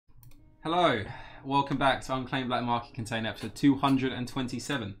Hello, welcome back to Unclaimed Black Market Container episode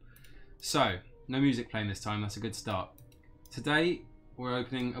 227. So, no music playing this time, that's a good start. Today, we're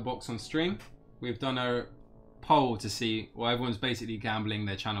opening a box on stream. We've done a poll to see, well, everyone's basically gambling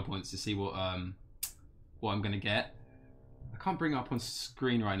their channel points to see what I'm going to get. I can't bring it up on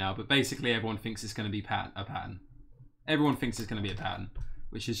screen right now, but basically everyone thinks it's going to be a pattern. Everyone thinks it's going to be a pattern,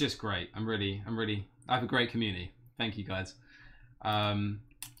 which is just great. I have a great community. Thank you guys.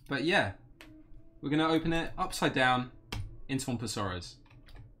 But yeah, we're going to open it upside down into Swamp of Sorrows.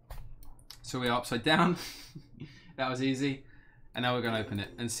 So we are upside down. That was easy. And now we're going to open it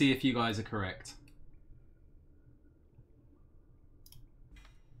and see if you guys are correct.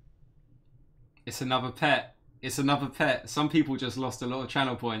 It's another pet. It's another pet. Some people just lost a lot of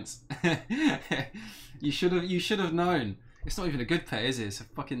channel points. You should have known. It's not even a good pet, is it?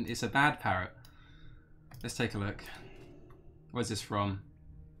 It's a bad parrot. Let's take a look. Where's this from?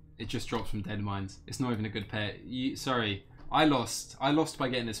 It just drops from Dead Mines. It's not even a good pet. Sorry, I lost by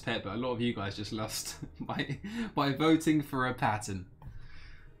getting this pet, but a lot of you guys just lost by voting for a pattern.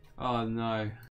 Oh no.